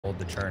Hold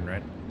the turn,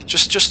 right?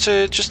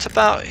 Just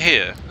about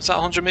here. Is that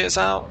 100 meters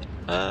out?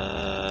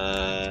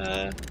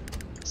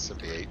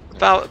 78.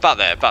 About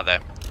there.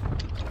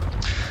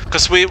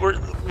 Because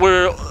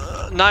we're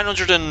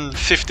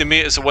 950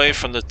 meters away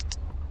from the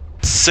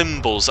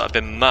symbols that have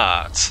been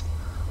marked,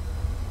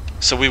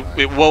 so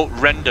it won't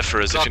render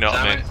for us, if you know what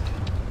I mean.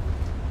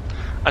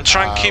 And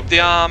try and keep the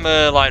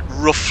armor like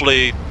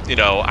roughly, you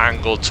know,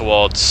 angled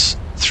towards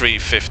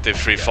 350,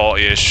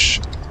 340-ish.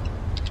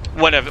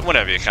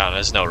 Whenever you can.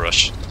 There's no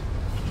rush.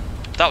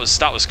 That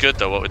was good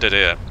though. What we did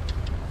here.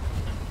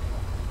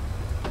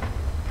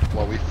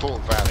 Well, we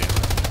fought valiant.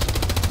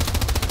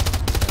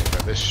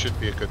 Anyway, this should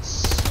be a bit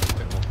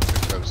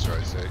closer,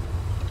 I say.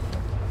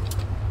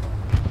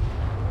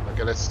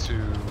 Okay, let's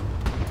to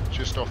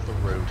just off the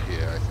road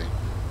here, I think.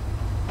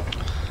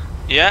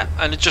 Yeah,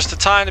 and just a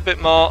tiny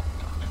bit more.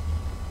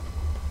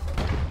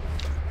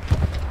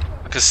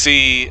 I can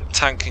see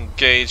tank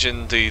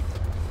engaging the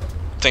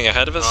thing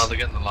ahead of us. Oh, they're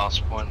getting the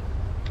last point.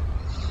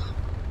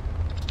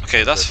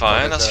 Okay, that's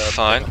fine, that's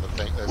fine.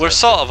 We're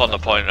sort of on the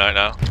point right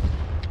now.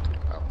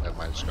 Oh, never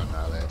mind, just got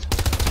annihilated.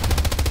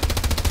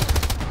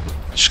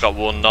 Just got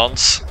one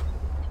nonce.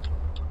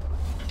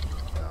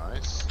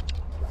 Nice.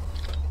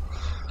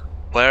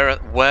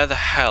 Where the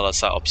hell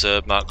has that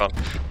observed mark gone?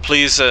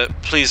 Please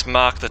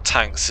mark the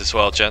tanks as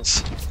well,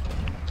 gents.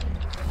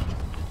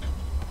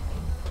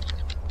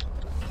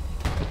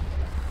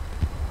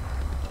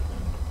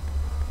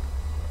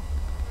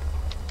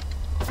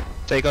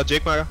 Take out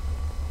Jigmar.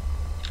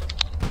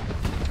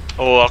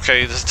 Oh,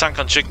 okay, there's a tank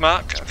on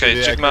Jigmark. Okay,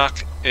 Yeah,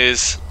 Jigmark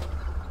is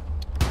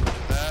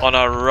on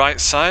our right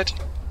side.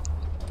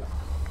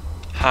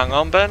 Hang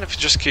on, Ben, if you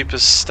just keep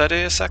us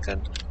steady a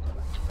second.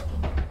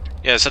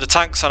 Yeah, so the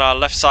tank's on our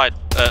left side.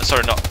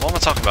 Sorry, not. What am I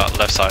talking about?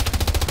 Left side.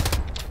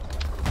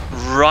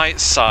 Right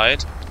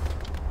side.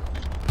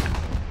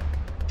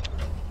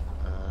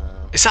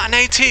 Is that an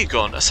AT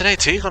gun? That's an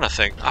AT gun, I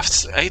think.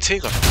 AT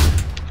gun.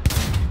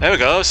 There we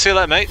go. See you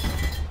later, mate.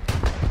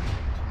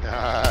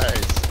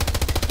 Nice.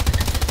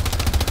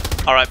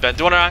 Alright, Ben, do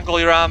you want to angle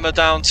your armor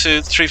down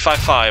to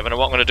 355? And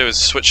what I'm going to do is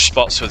switch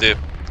spots with you.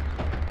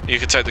 You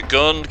can take the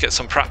gun, get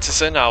some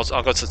practice in. I'll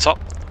go to the top.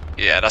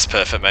 Yeah, that's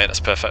perfect, mate. That's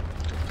perfect.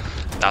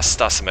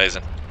 That's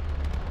amazing.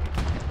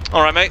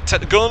 Alright, mate,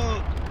 take the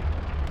gun.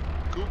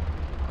 Cool.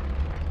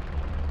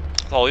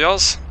 All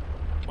yours.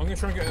 I'm gonna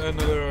try and get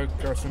another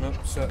garrison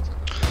up set.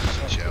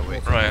 Shall we?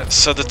 Right,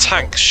 so the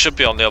tank should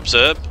be on the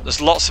observe. There's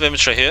lots of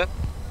infantry here.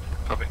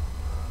 Copy.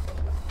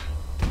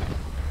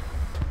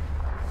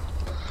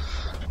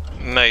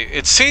 Mate,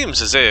 it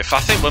seems as if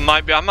I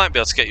might be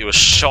able to get you a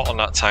shot on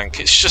that tank.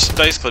 It's just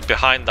basically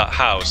behind that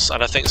house,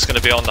 and I think it's going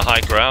to be on the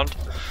high ground.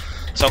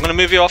 So I'm going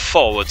to move you off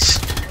forwards.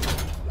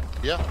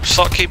 Yeah.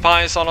 Sort of keep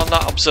eyes on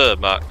that observe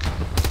mark.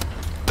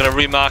 I'm going to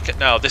remark it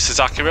now. This is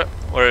accurate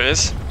where it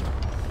is.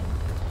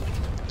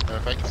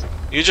 Perfect.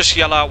 You just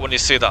yell out when you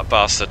see that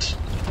bastard. So,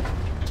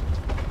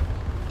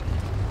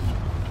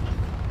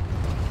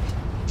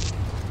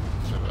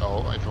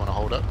 if you want to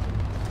hold up.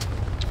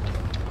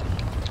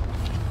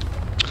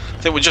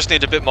 I think we just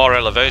need a bit more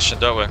elevation,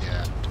 don't we?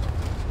 Yeah.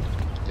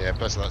 Yeah,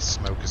 plus that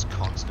smoke is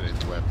constant in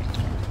the web.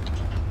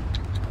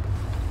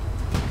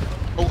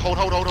 Oh,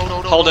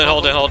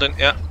 hold in.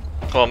 Yeah.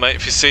 Come on, mate.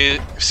 If you see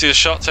a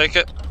shot, take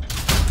it.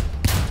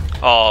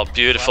 Oh,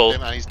 beautiful.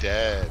 Him and he's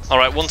dead.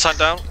 Alright, one tank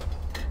down.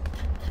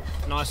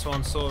 Nice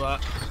one, saw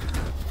that.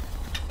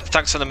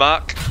 Thanks for the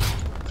mark.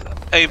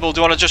 Abel, do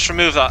you want to just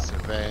remove that?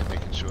 Surveying,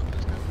 making sure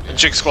there's nobody And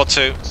Jig Squad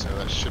 2. else. So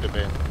that should have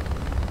been.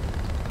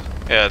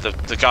 Yeah,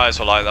 the guys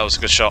were like, that was a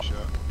good shot.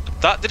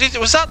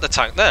 Was that the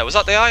tank there? Was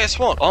that the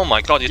IS-1? Oh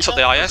my god, you took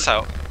the IS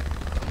out.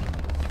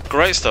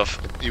 Great stuff.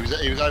 He was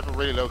over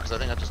really low because I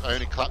think I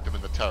only clapped him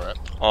in the turret.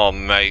 Oh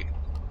mate.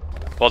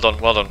 Well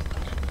done.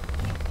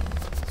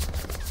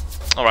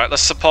 Alright,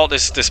 let's support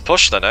this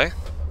push then, eh?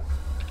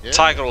 Yeah,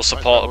 Tiger will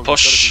support the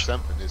push. Our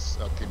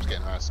team's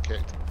getting our ass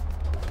kicked.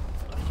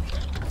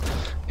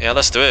 Yeah,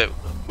 let's do it.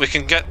 We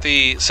can get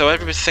so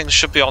everything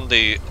should be on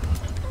the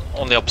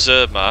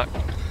observe mark.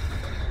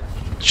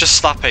 Just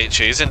slap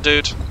HEs in,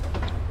 dude.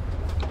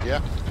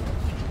 Yeah.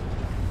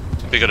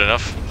 Be good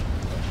enough.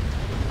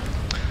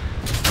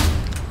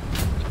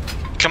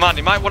 Command,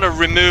 you might want to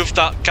remove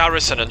that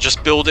garrison and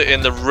just build it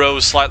in the row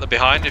slightly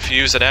behind. If you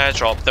use an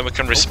airdrop, then we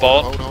can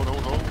respawn.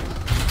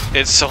 Hold.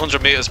 It's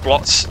 100 meters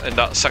blocked in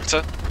that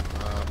sector.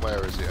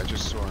 Where is it? I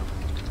just saw him.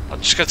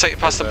 I'm just going to take you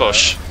past the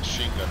bush.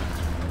 Machine gun.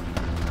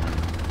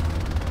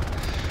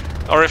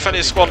 Or if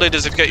any squad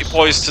leaders, if you get your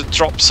boys to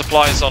drop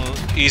supplies on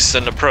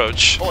eastern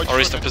approach or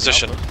eastern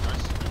position,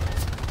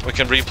 Nice. we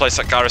can replace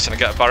that garrison and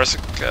get a better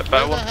Where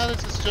the one. hell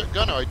is this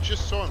gunner? I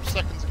just saw him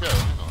seconds ago.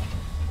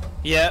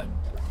 Yeah,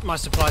 my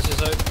supplies is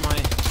open. My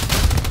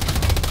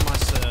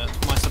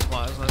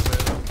supplies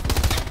over.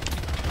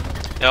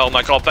 Yeah, oh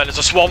my god, Ben, there's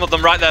a swarm of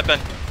them right there, Ben.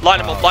 Line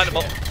them up.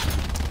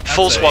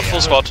 Full squad.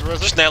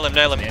 Just nail him.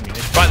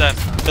 Right there,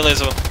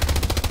 millions of them.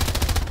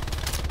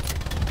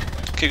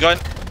 Keep going.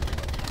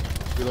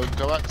 Reload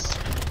coax.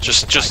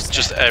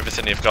 Just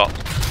everything you've got.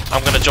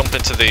 I'm gonna jump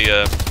into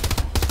the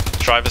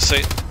driver's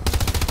seat.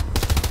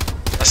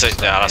 That's it.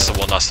 Yeah, that's the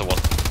one. That's the one.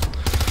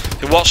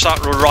 You watch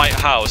that right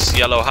house,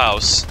 yellow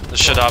house. There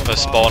should have a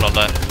spawn on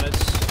there.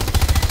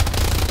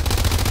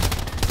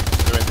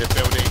 They're in the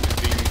building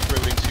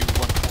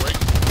 248.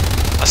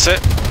 That's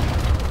it.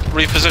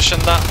 Reposition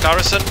that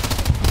garrison.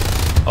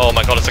 Oh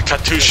my god, it's a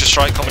Katyusha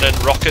strike coming in.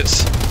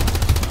 Rockets.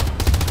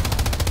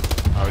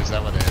 Oh, is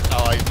that what it is?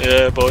 Oh,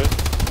 yeah, boy.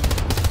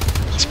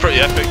 It's pretty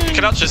epic. You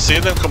can actually see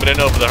them coming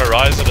in over the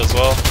horizon as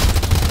well.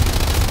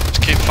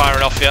 Just keep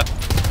firing off, yeah.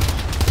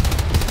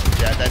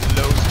 Yeah, then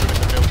loads of them in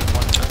the building.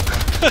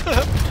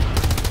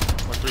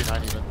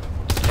 139 even.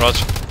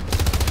 Roger.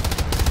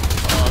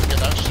 Oh, get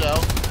that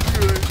shell.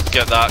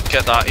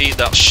 Get that, eat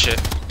that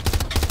shit.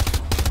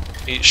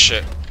 Eat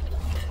shit.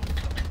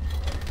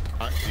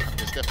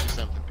 There's definitely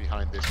something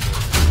behind this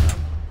building.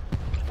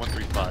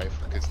 135,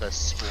 because they're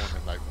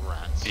spawning like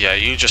rats. Yeah,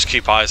 you just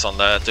keep eyes on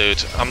there,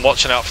 dude. I'm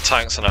watching out for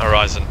tanks on the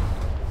horizon.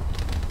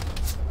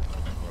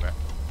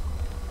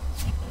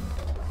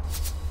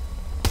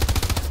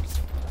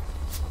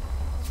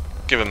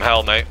 Give him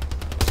hell, mate.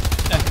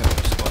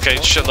 Okay,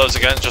 shitloads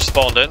again, just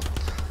spawned in.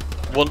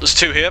 There's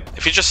two here.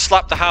 If you just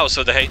slap the house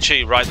with the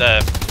HE right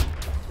there,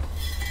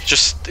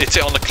 just hit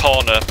it on the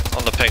corner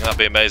on the ping, that'd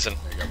be amazing.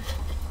 There you go.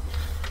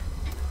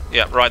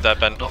 Yeah, right there,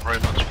 Ben. Not very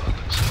much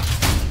focus.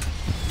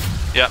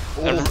 Yeah,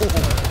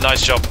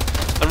 nice job.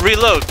 And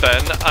reload,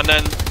 Ben, and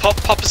then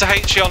pop as a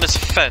HE on his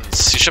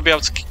fence. You should be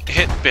able to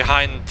hit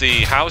behind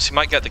the house. You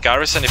might get the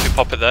garrison if you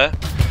pop it there.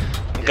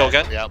 And go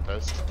again. The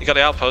outpost. You got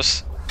the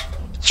outpost.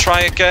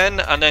 Try again,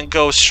 and then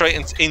go straight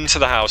into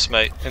the house,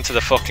 mate. Into the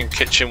fucking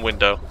kitchen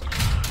window.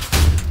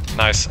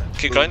 Nice.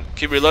 Keep going.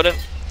 Keep reloading.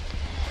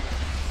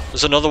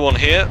 There's another one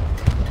here.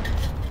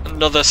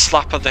 Another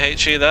slap of the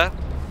HE there.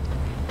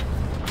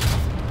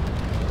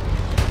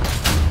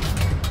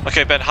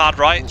 Okay, Ben, hard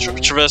right.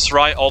 Traverse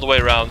right all the way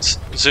around.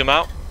 Zoom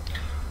out.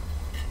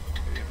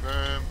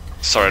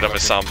 Sorry, I don't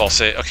miss sound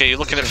bossy. Okay, you're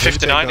looking at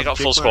 59. You got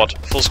full squad.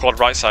 Full squad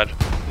right side.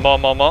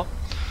 More.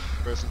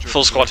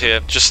 Full squad here.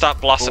 Just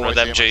start blasting with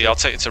MG. I'll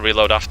take you to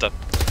reload after.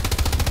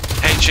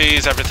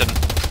 HEs, everything.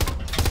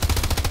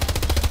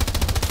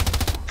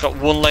 Got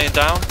one laying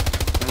down.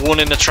 One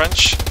in the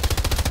trench.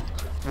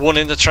 One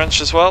in the trench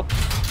as well.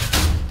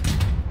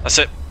 That's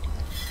it.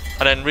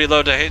 And then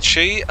reload a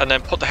HE, and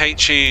then put the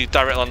HE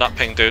directly on that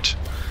ping, dude.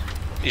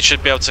 You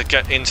should be able to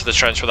get into the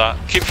trench with that.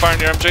 Keep firing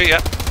your MG, yeah.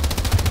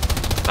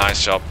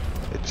 Nice job.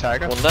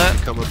 Tiger, one there.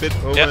 come a bit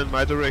over in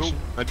my direction.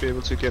 Might be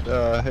able to get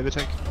a heavy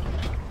tank.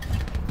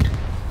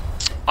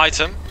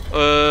 Item. Do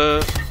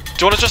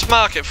you want to just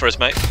mark it for us,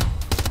 mate?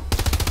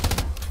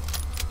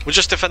 We're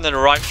just defending the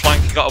right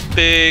flank. You've got a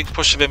big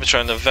push of infantry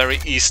on the very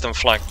eastern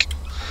flank.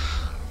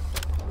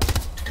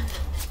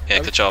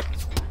 Yeah, good job.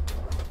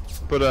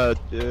 Put a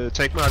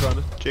tank mark on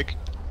it, check.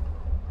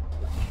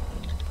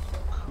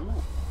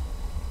 Cool.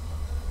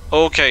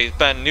 Okay,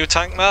 Ben, new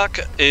tank mark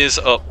is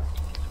up.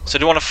 So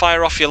do you want to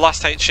fire off your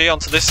last HE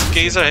onto this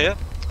geezer here?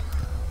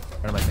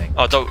 Where am I tank?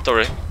 Oh, don't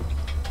worry.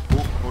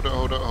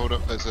 Hold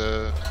up. There's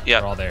a... Yeah.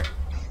 They're all there.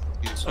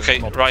 Okay,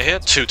 right here.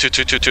 Two.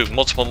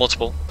 Multiple.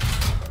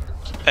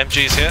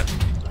 MGs here.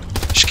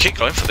 You should keep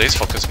going for these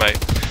fuckers, mate.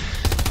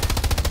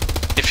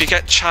 If you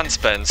get chance,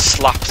 Ben,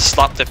 slap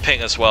the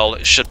ping as well.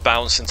 It should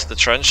bounce into the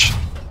trench.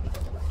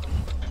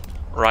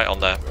 Right on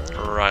there.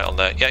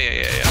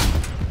 Yeah.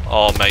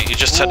 Oh, mate, you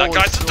just turned that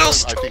guy to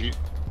dust!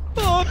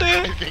 Oh,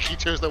 dear. I think he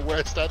chose the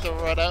worst time to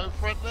run out in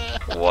front there.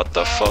 What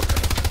the fuck?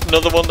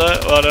 Another one there?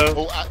 Oh,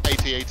 no. Oh,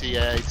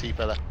 80,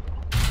 fella.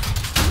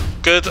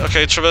 Good,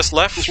 okay, traverse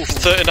left.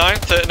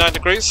 39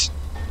 degrees.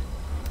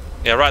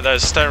 Yeah, right there,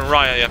 staring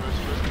right at you.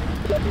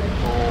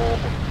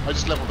 Oh, I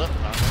just leveled up.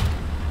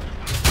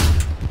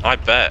 I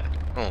bet.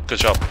 Oh, good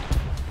job.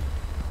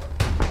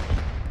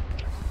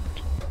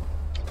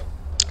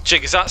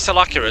 Jig, is that still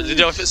accurate? Do you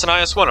know if it's an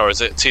IS-1 or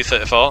is it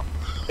T-34?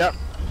 Yeah,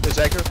 it's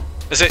accurate.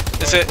 Is it?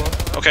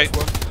 Okay.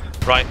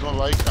 Right. I'm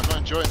not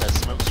enjoying that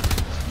smoke screen.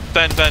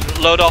 Ben,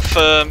 load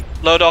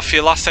off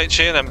your last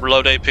HE and then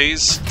reload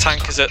APs.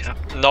 Tank is at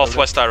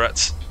northwest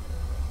direct.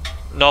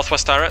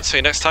 Northwest direct, so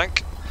your next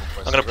tank.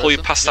 I'm going to pull you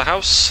past the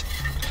house.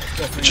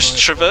 Just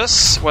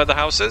traverse where the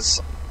house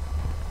is.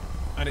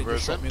 And it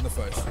just shot me in the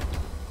face.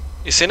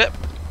 You seen it?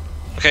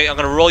 Okay, I'm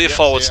going to roll you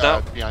forwards now.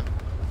 Behind.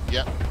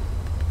 Yeah.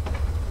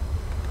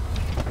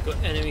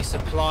 Got enemy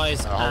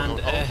supplies and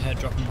airhead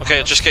dropping.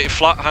 Okay, just get you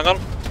flat. Hang on.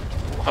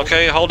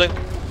 Okay, holding.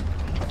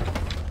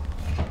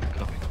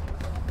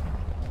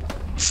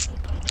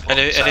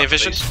 Any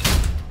vision?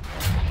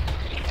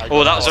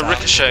 Oh, that was a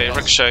ricochet.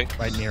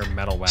 Right near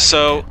metal wagon.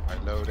 So, I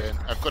load in.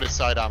 I've got his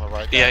side armor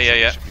right there.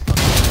 Yeah.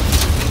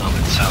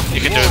 So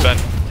You can do it, Ben.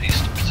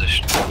 Eastern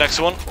position. Next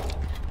one.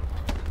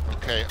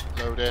 okay,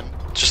 load in.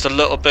 Just a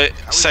little bit.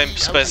 Same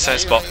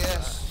spot.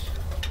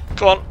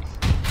 Come on.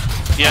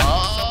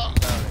 Yeah.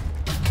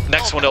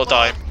 Next one, it'll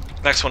die.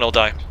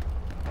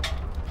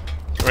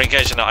 We're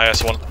engaging that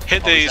IS-1.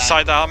 Hit the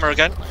side armor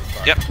again.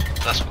 Yep.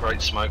 That's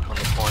great smoke on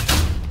the point.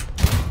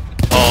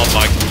 Oh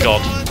my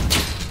god.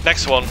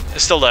 Next one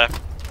is still there.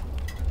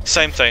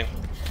 Same thing.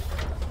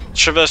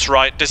 Traverse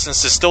right.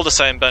 Distance is still the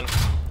same, Ben.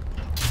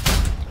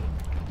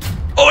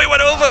 Oh, he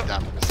went over!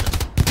 Damn it, missed him.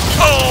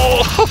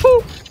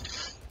 Oh!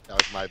 That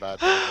was my bad.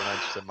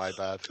 100% my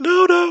bad.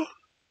 No.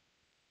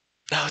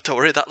 No, don't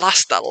worry. That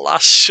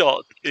last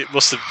shot, it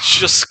must have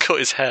just cut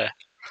his hair.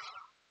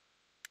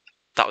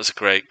 That was a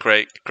great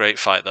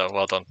fight, though.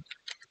 Well done.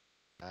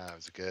 That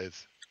was good.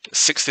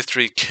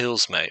 63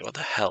 kills, mate. What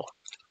the hell?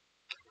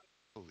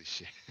 Holy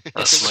shit.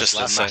 That's just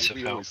insane. massive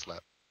We help. always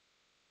slap.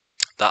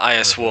 That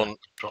IS-1,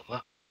 Drop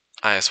that.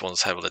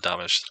 IS-1's heavily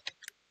damaged.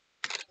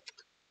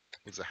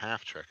 It's a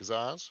half track. Is that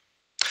ours?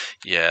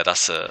 Yeah,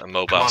 that's a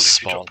mobile Commander,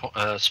 if you spawn.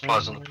 drop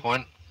supplies on the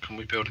point, can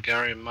we build a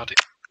Gary and muddy?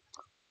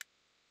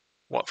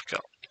 What have we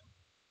got?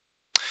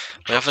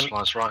 We Drop haven't.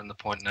 supplies right in the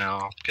point now.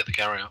 I'll get the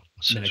Gary up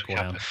as soon as we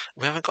cap it.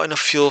 We haven't got enough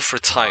fuel for a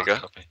Tiger.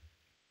 Copy.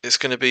 It's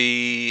gonna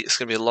be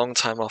a long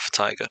time off for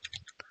Tiger.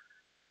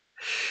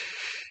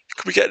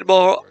 Can we get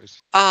more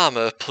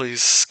armor,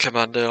 please,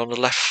 Commander, on the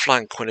left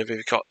flank whenever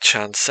you've got a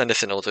chance?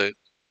 Anything will do.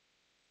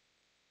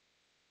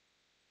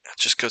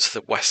 Just go to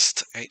the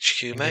west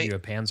HQ, I'll give mate. you a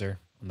Panzer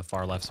on the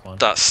far left spawn.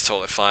 That's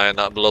totally fine.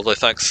 That'd be lovely.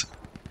 Thanks.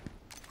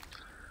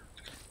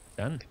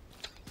 Done.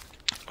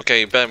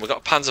 Okay, Ben, we've got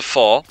a Panzer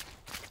IV.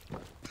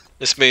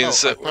 This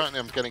means that. apparently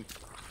I'm getting...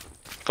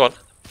 Go on.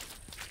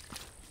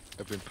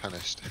 I've been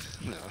punished.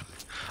 No.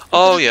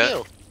 Oh, What did I yeah.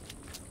 kill?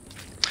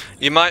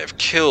 You might have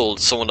killed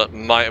someone that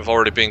might have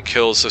already been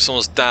killed, so if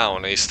someone's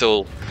down and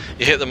you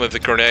hit them with a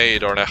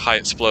grenade or a high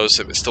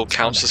explosive, it still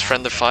counts as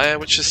friendly fire,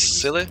 which is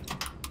silly.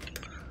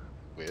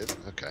 Weird.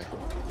 Okay.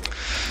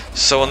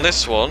 So on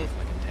this one,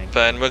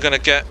 Ben, we're going to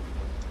get...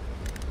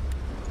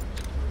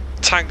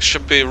 Tanks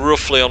should be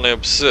roughly on the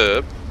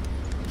observe.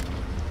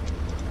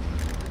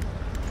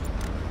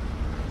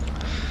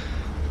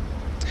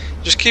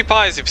 Just keep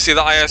eyes if you see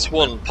that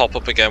IS-1 pop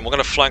up again. We're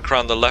going to flank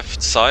around the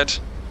left side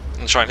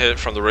and try and hit it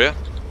from the rear.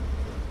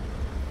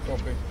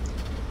 Copy.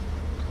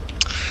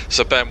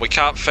 So Ben, we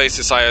can't face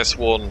this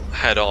IS-1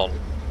 head on.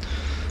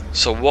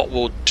 So what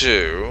we'll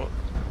do